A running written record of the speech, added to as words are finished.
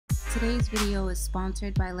Today's video is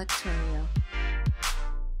sponsored by Lecturio.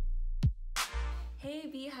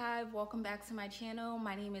 Hey Hive, welcome back to my channel.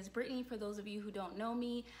 My name is Brittany. For those of you who don't know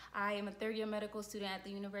me, I am a third-year medical student at the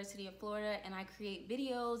University of Florida, and I create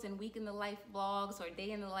videos and week in the life vlogs or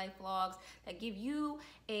day in the life vlogs that give you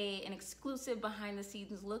an exclusive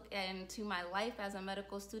behind-the-scenes look into my life as a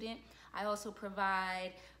medical student. I also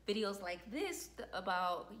provide videos like this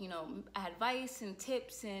about, advice and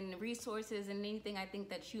tips and resources and anything I think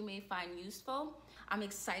that you may find useful. I'm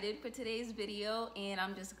excited for today's video and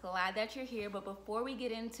I'm just glad that you're here. But before we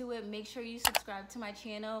get into it, make sure you subscribe to my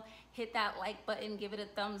channel, hit that like button, give it a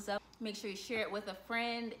thumbs up. Make sure you share it with a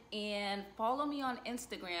friend and follow me on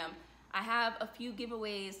Instagram. I have a few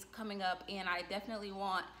giveaways coming up and I definitely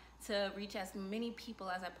want to reach as many people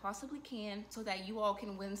as I possibly can so that you all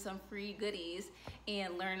can win some free goodies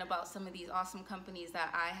and learn about some of these awesome companies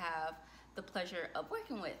that I have the pleasure of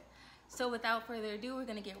working with. So without further ado, we're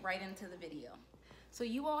gonna get right into the video. So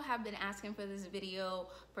you all have been asking for this video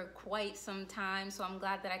for quite some time, so I'm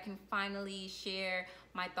glad that I can finally share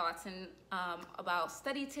my thoughts and about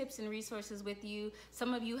study tips and resources with you.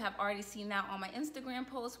 Some of you have already seen that on my Instagram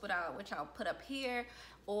post, which I'll put up here,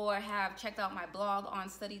 or have checked out my blog on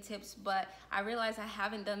study tips, but I realized I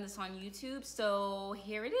haven't done this on YouTube, so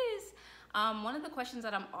here it is. One of the questions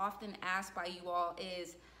that I'm often asked by you all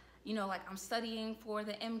is, like I'm studying for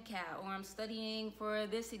the MCAT or I'm studying for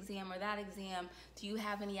this exam or that exam. Do you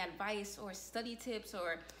have any advice or study tips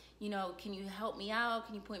or, can you help me out?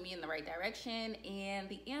 Can you point me in the right direction? And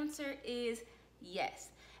the answer is yes.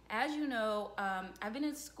 As you know, I've been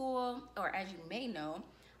in school, or as you may know,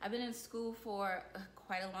 I've been in school for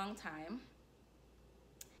quite a long time.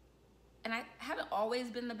 And I haven't always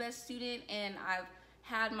been the best student, and I've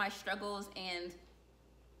had my struggles, and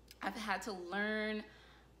I've had to learn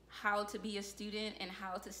how to be a student and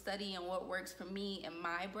how to study and what works for me and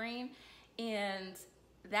my brain. And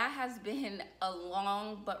that has been a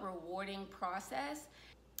long but rewarding process.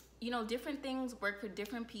 Different things work for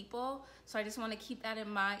different people. So I just want to keep that in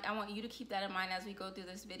mind. I want you to keep that in mind as we go through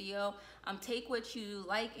this video. Take what you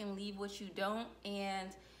like and leave what you don't. And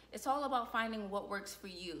it's all about finding what works for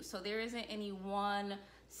you. So there isn't any one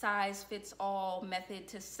size fits all method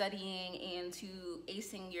to studying and to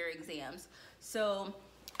acing your exams. So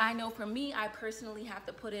I know for me, I personally have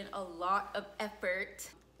to put in a lot of effort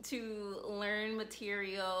to learn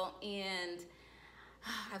material, and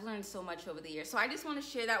I've learned so much over the years. So I just want to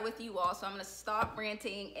share that with you all. So I'm going to stop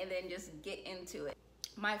ranting and then just get into it.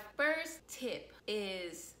 My first tip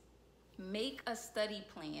is make a study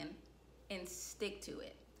plan and stick to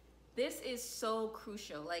it. This is so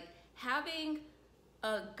crucial. Like having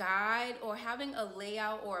a guide or having a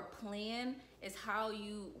layout or a plan is how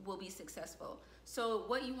you will be successful. So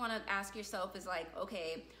what you want to ask yourself is like,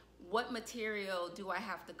 okay, what material do I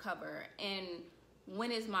have to cover, and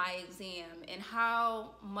when is my exam, and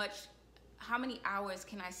how many hours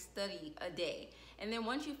can I study a day? And then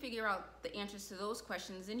once you figure out the answers to those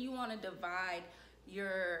questions, then you want to divide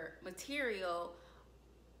your material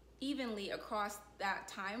evenly across that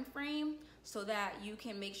time frame so that you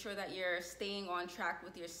can make sure that you're staying on track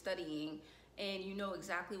with your studying and you know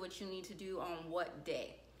exactly what you need to do on what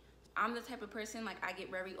day. I'm the type of person, like I get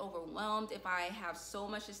very overwhelmed if I have so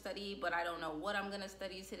much to study, but I don't know what I'm gonna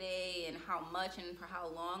study today and how much and for how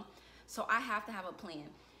long. So I have to have a plan.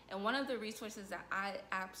 And one of the resources that I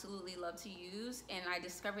absolutely love to use, and I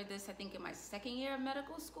discovered this, I think in my second year of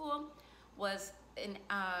medical school, was an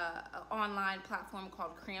online platform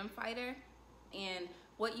called Cramfighter. And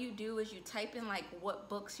what you do is you type in like what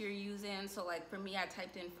books you're using. So like for me, I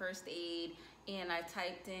typed in first aid, and I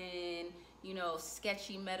typed in,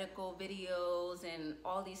 sketchy medical videos and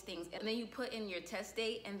all these things. And then you put in your test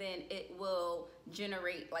date, and then it will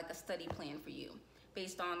generate like a study plan for you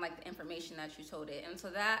based on like the information that you told it. And so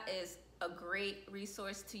that is a great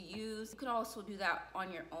resource to use. You could also do that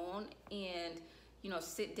on your own and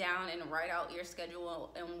sit down and write out your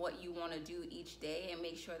schedule and what you want to do each day, and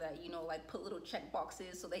make sure that like put little check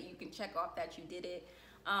boxes so that you can check off that you did it.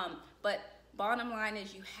 But bottom line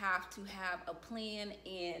is you have to have a plan,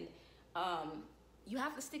 and you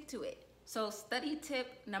have to stick to it. So study tip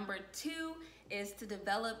number 2 is to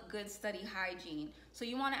develop good study hygiene. So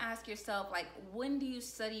you want to ask yourself, like, when do you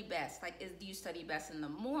study best? Like, do you study best in the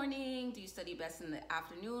morning? Do you study best in the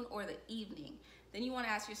afternoon or the evening? Then you want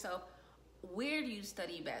to ask yourself, where do you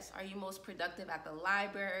study best? Are you most productive at the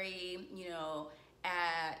library,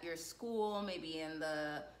 at your school, maybe in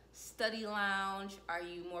the study lounge? Are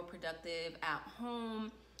you more productive at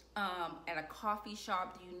home, at a coffee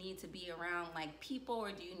shop? Do you need to be around like people,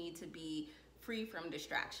 or do you need to be free from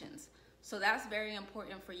distractions? So that's very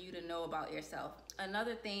important for you to know about yourself.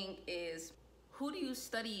 Another thing is, who do you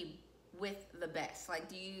study with the best? Like,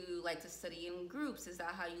 do you like to study in groups? Is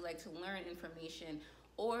that how you like to learn information?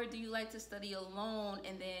 Or do you like to study alone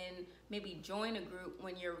and then maybe join a group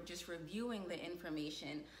when you're just reviewing the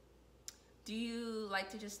information? Do you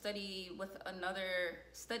like to just study with another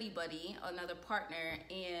study buddy, another partner,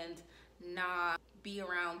 and not be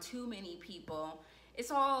around too many people? It's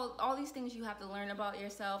all these things you have to learn about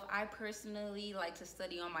yourself. I personally like to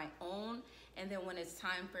study on my own, and then when it's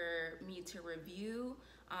time for me to review,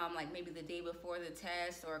 like maybe the day before the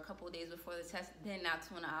test or a couple of days before the test, then that's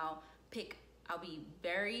when I'll be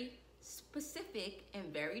very specific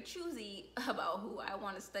and very choosy about who I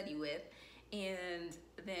want to study with, and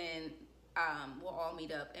then we'll all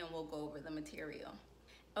meet up and we'll go over the material.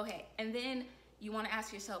 Okay, and then you want to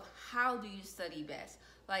ask yourself, how do you study best?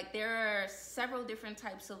 Like, there are several different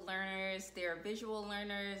types of learners. There are visual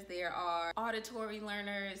learners, there are auditory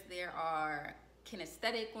learners, there are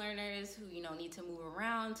kinesthetic learners who, you know, need to move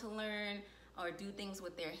around to learn or do things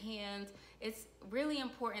with their hands. It's really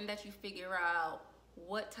important that you figure out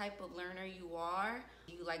what type of learner you are.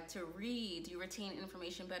 Do you like to read? Do you retain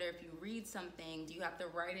information better if you read something? Do you have to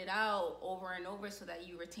write it out over and over so that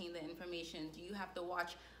you retain the information? Do you have to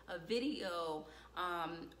watch a video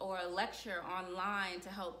or a lecture online to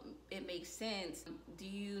help it make sense? Do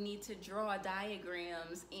you need to draw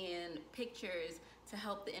diagrams and pictures to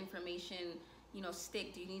help the information, you know,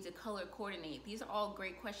 stick? Do you need to color coordinate? These are all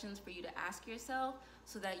great questions for you to ask yourself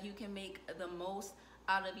so that you can make the most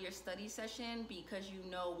out of your study session, because you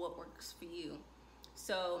know what works for you.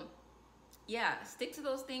 So yeah, stick to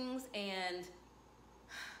those things and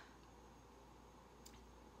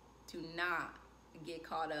do not get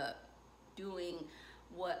caught up doing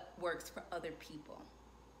what works for other people.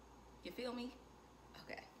 You feel me?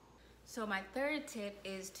 Okay. So my third tip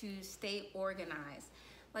is to stay organized.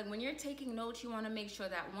 Like, when you're taking notes, you want to make sure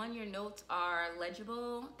that, one, your notes are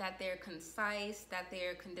legible, that they're concise, that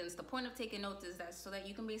they're condensed. The point of taking notes is that so that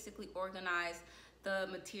you can basically organize the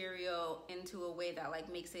material into a way that, like,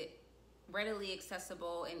 makes it readily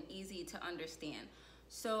accessible and easy to understand.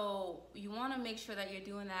 So you want to make sure that you're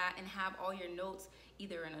doing that and have all your notes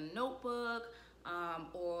either in a notebook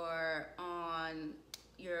or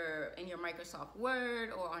in your Microsoft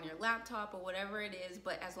Word or on your laptop or whatever it is.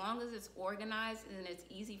 But as long as it's organized and it's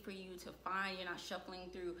easy for you to find, you're not shuffling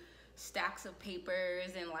through stacks of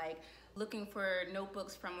papers and like looking for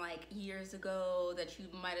notebooks from like years ago that you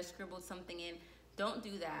might have scribbled something in. Don't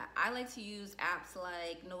do that. I like to use apps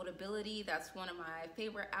like Notability. That's one of my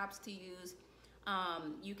favorite apps to use.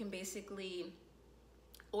 You can basically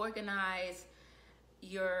organize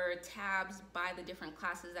your tabs by the different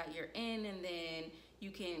classes that you're in, and then you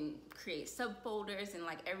can create subfolders and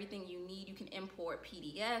like everything you need. You can import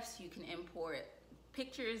PDFs, you can import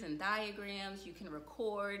pictures and diagrams, you can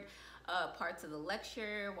record parts of the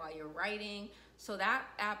lecture while you're writing. So that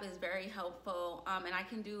app is very helpful, and I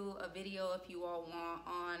can do a video if you all want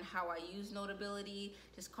on how I use Notability.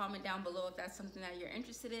 Just comment down below if that's something that you're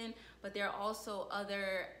interested in. But there are also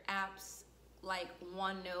other apps like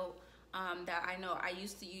OneNote that I know I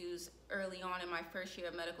used to use early on in my first year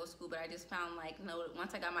of medical school, but I just found like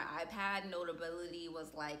once I got my iPad, Notability was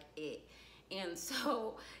like it. And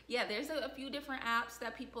so yeah, there's a few different apps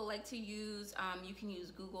that people like to use. You can use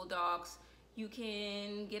Google Docs, you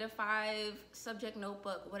can get a 5-subject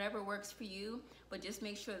notebook, whatever works for you, but just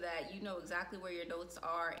make sure that you know exactly where your notes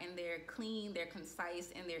are and they're clean, they're concise,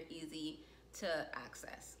 and they're easy to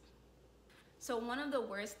access. So one of the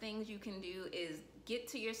worst things you can do is get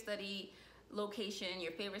to your study location,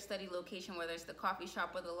 your favorite study location, whether it's the coffee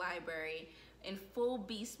shop or the library, in full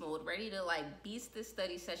beast mode, ready to like beast this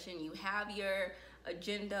study session. You have your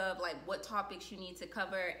agenda of like what topics you need to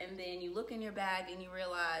cover, and then you look in your bag and you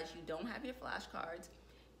realize you don't have your flashcards,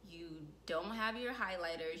 you don't have your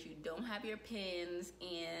highlighters, you don't have your pens,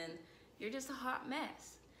 and you're just a hot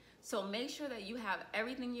mess. So make sure that you have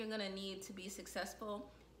everything you're gonna need to be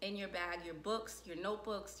successful in your bag: your books, your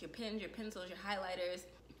notebooks, your pens, your pencils, your highlighters,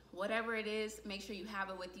 whatever it is. Make sure you have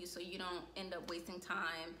it with you so you don't end up wasting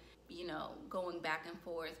time, you know, going back and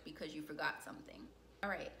forth because you forgot something. All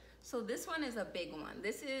right, so this one is a big one.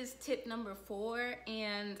 This is tip number 4,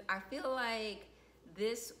 and I feel like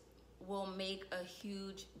this will make a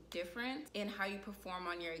huge difference in how you perform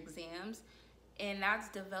on your exams, and that's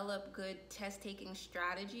develop good test-taking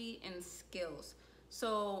strategy and skills.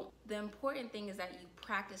 So the important thing is that you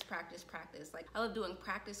practice, practice, practice. Like, I love doing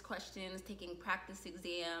practice questions, taking practice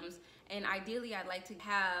exams, and ideally I'd like to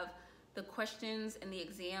have the questions and the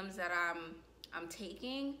exams that I'm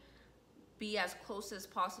taking be as close as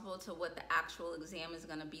possible to what the actual exam is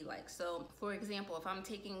gonna be like. So for example, if I'm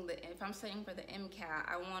studying for the MCAT,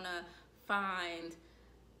 I wanna find,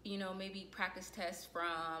 you know, maybe practice tests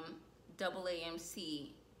from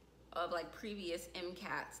AAMC of like previous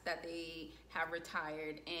MCATs that they have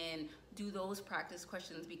retired, and do those practice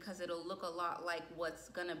questions because it'll look a lot like what's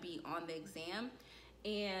gonna be on the exam.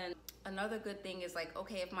 And another good thing is like,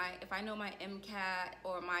 okay, if I know my MCAT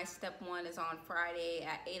or my step 1 is on Friday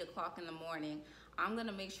at 8 o'clock in the morning, I'm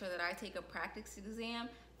gonna make sure that I take a practice exam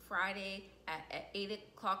Friday at 8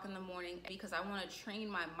 o'clock in the morning, because I wanna train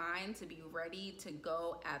my mind to be ready to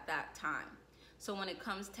go at that time. So when it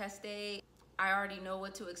comes test day, I already know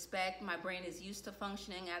what to expect. My brain is used to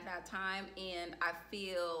functioning at that time, and I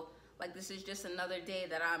feel like this is just another day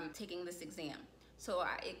that I'm taking this exam. So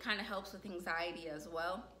it kind of helps with anxiety as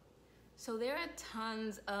well. So there are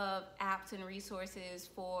tons of apps and resources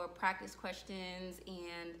for practice questions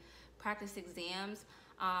and practice exams.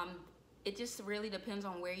 It just really depends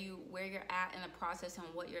on where you're at in the process and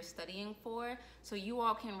what you're studying for. So you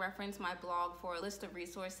all can reference my blog for a list of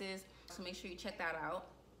resources, so make sure you check that out.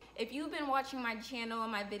 If you've been watching my channel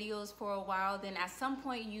and my videos for a while, then at some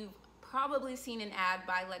point you've probably seen an ad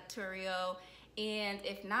by Lecturio, and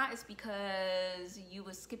if not, it's because you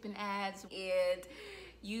were skipping ads and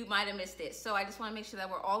you might have missed it. So I just want to make sure that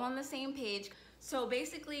we're all on the same page. So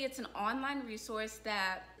basically, it's an online resource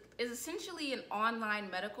that is essentially an online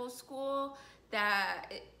medical school that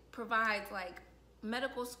it provides like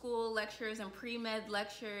medical school lectures and pre-med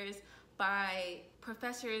lectures by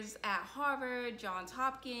professors at Harvard, Johns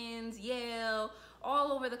Hopkins, Yale,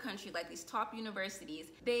 all over the country, like these top universities.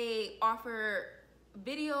 They offer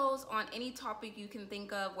videos on any topic you can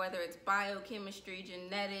think of, whether it's biochemistry,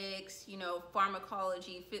 genetics, you know,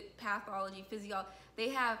 pharmacology, pathology, physiology. They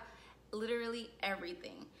have literally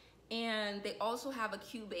everything. And they also have a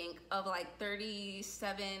Q bank of like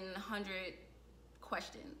 3,700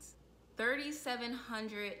 questions,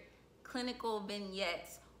 3,700 clinical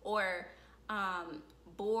vignettes or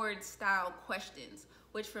board style questions,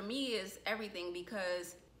 which for me is everything,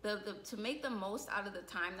 because to make the most out of the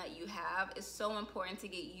time that you have is so important to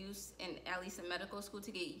get used, and at least in medical school,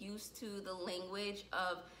 to get used to the language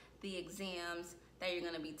of the exams that you're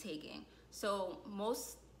going to be taking. So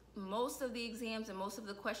most of the exams and most of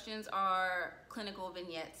the questions are clinical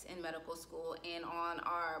vignettes in medical school and on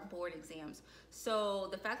our board exams. So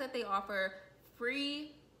the fact that they offer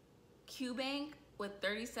free QBank with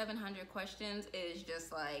 3,700 questions is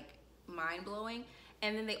just like mind-blowing.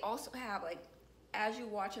 And then they also have, like, as you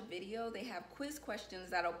watch a video, they have quiz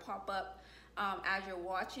questions that'll pop up as you're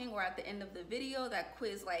watching, or at the end of the video that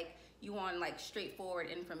quiz like you on like straightforward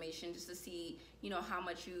information, just to see, you know, how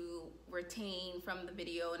much you retain from the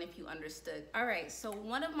video and if you understood. All right, so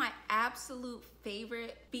one of my absolute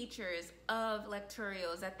favorite features of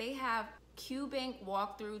Lecturio is that they have QBank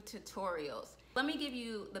walkthrough tutorials. Let me give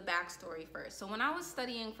you the backstory first. So when I was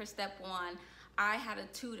studying for step 1, I had a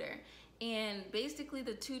tutor, and basically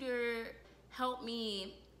the tutor helped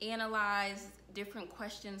me analyze different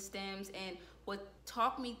question stems and would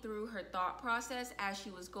talk me through her thought process as she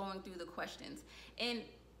was going through the questions. And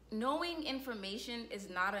knowing information is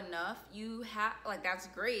not enough. You have, like, that's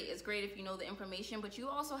great. It's great if you know the information, but you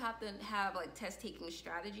also have to have like test taking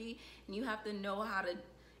strategy, and you have to know how to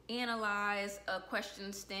analyze a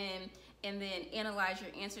question stem and then analyze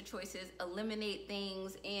your answer choices, eliminate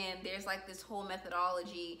things, and there's like this whole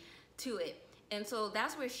methodology to it. And so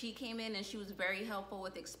that's where she came in, and she was very helpful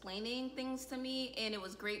with explaining things to me, and it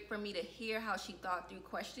was great for me to hear how she thought through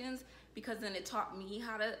questions, because then it taught me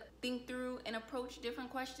how to think through and approach different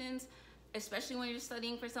questions, especially when you're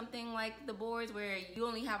studying for something like the boards where you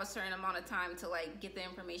only have a certain amount of time to like get the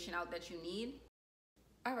information out that you need.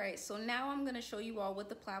 All right, so now I'm gonna show you all what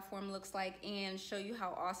the platform looks like and show you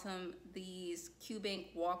how awesome these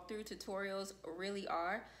QBank walkthrough tutorials really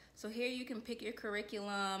are. So here you can pick your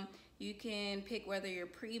curriculum. You can pick whether you're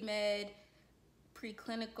pre-med,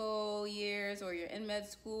 preclinical years, or you're in med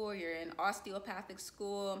school, or you're in osteopathic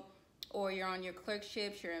school, or you're on your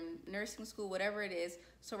clerkships, you're in nursing school, whatever it is.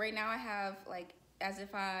 So right now I have like as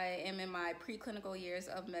if I am in my preclinical years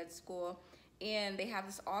of med school, and they have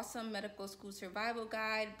this awesome medical school survival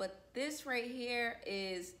guide, but this right here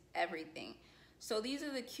is everything. So these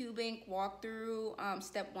are the QBank walkthrough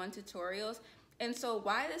step 1 tutorials. And so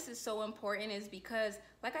why this is so important is because,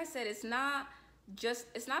 like I said, it's not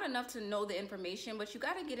enough to know the information, but you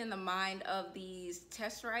got to get in the mind of these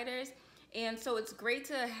test writers. And so it's great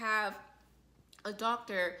to have a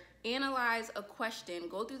doctor analyze a question,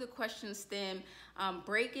 go through the question stem,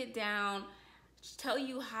 break it down, tell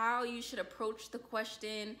you how you should approach the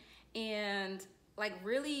question, and like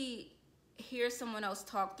really hear someone else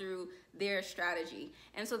talk through their strategy.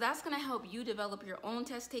 And so that's gonna help you develop your own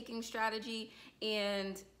test taking strategy.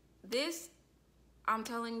 And this, I'm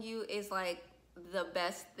telling you, is like the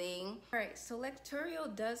best thing. All right, so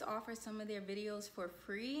Lecturio does offer some of their videos for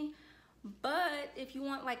free, but if you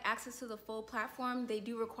want like access to the full platform, they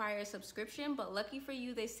do require a subscription. But lucky for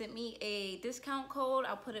you, they sent me a discount code.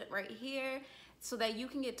 I'll put it right here so that you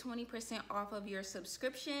can get 20% off of your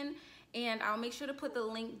subscription. And I'll make sure to put the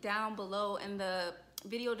link down below in the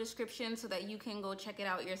video description so that you can go check it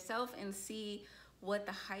out yourself and see what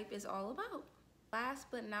the hype is all about. Last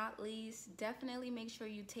but not least, definitely make sure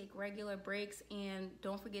you take regular breaks and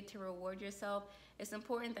don't forget to reward yourself. It's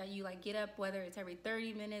important that you like get up, whether it's every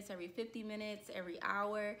 30 minutes, every 50 minutes, every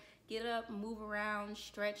hour. Get up, move around,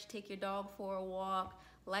 stretch, take your dog for a walk,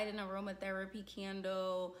 light an aromatherapy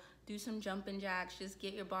candle, do some jumping jacks, just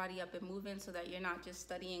get your body up and moving so that you're not just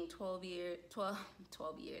studying 12 years,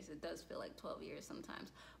 it does feel like 12 years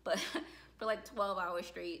sometimes, but for like 12 hours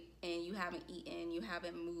straight and you haven't eaten, you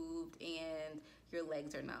haven't moved, and your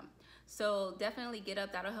legs are numb. So definitely get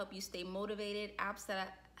up, that'll help you stay motivated. Apps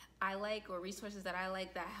that I like, or resources that I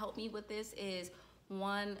like that help me with this, is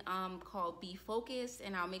one called Be Focused,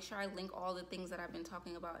 and I'll make sure I link all the things that I've been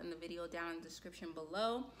talking about in the video down in the description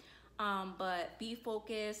below. But Be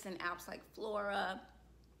Focused and apps like Flora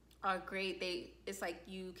are great. It's like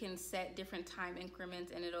you can set different time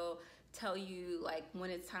increments and it'll tell you like when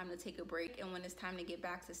it's time to take a break and when it's time to get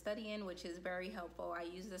back to studying, which is very helpful. I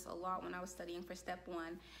use this a lot when I was studying for step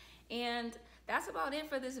 1. And that's about it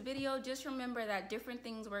for this video. Just remember that different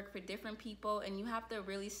things work for different people, and you have to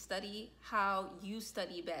really study how you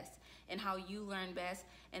study best and how you learn best,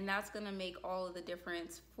 and that's gonna make all of the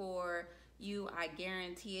difference for you, I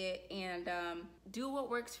guarantee it. And do what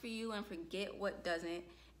works for you and forget what doesn't.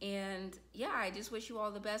 And yeah, I just wish you all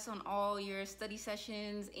the best on all your study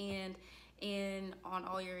sessions and on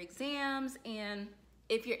all your exams. And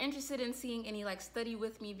if you're interested in seeing any like study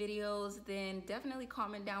with me videos, then definitely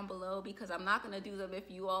comment down below, because I'm not gonna do them if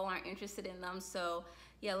you all aren't interested in them. So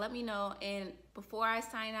yeah, let me know. And before I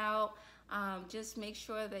sign out, just make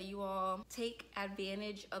sure that you all take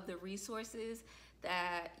advantage of the resources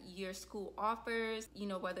that your school offers, you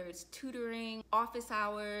know, whether it's tutoring, office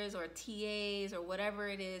hours, or TAs, or whatever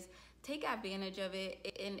it is. Take advantage of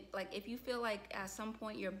it. And like, if you feel like at some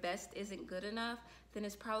point your best isn't good enough, then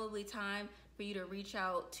it's probably time for you to reach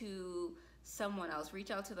out to someone else.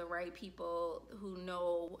 Reach out to the right people who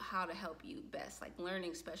know how to help you best, like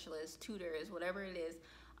learning specialists, tutors, whatever it is.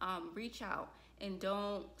 Reach out and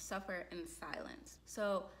don't suffer in silence.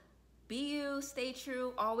 So be you, stay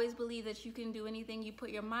true, always believe that you can do anything you put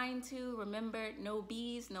your mind to. Remember, no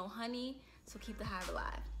bees, no honey, so keep the hive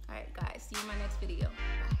alive. All right, guys, see you in my next video.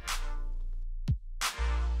 Bye.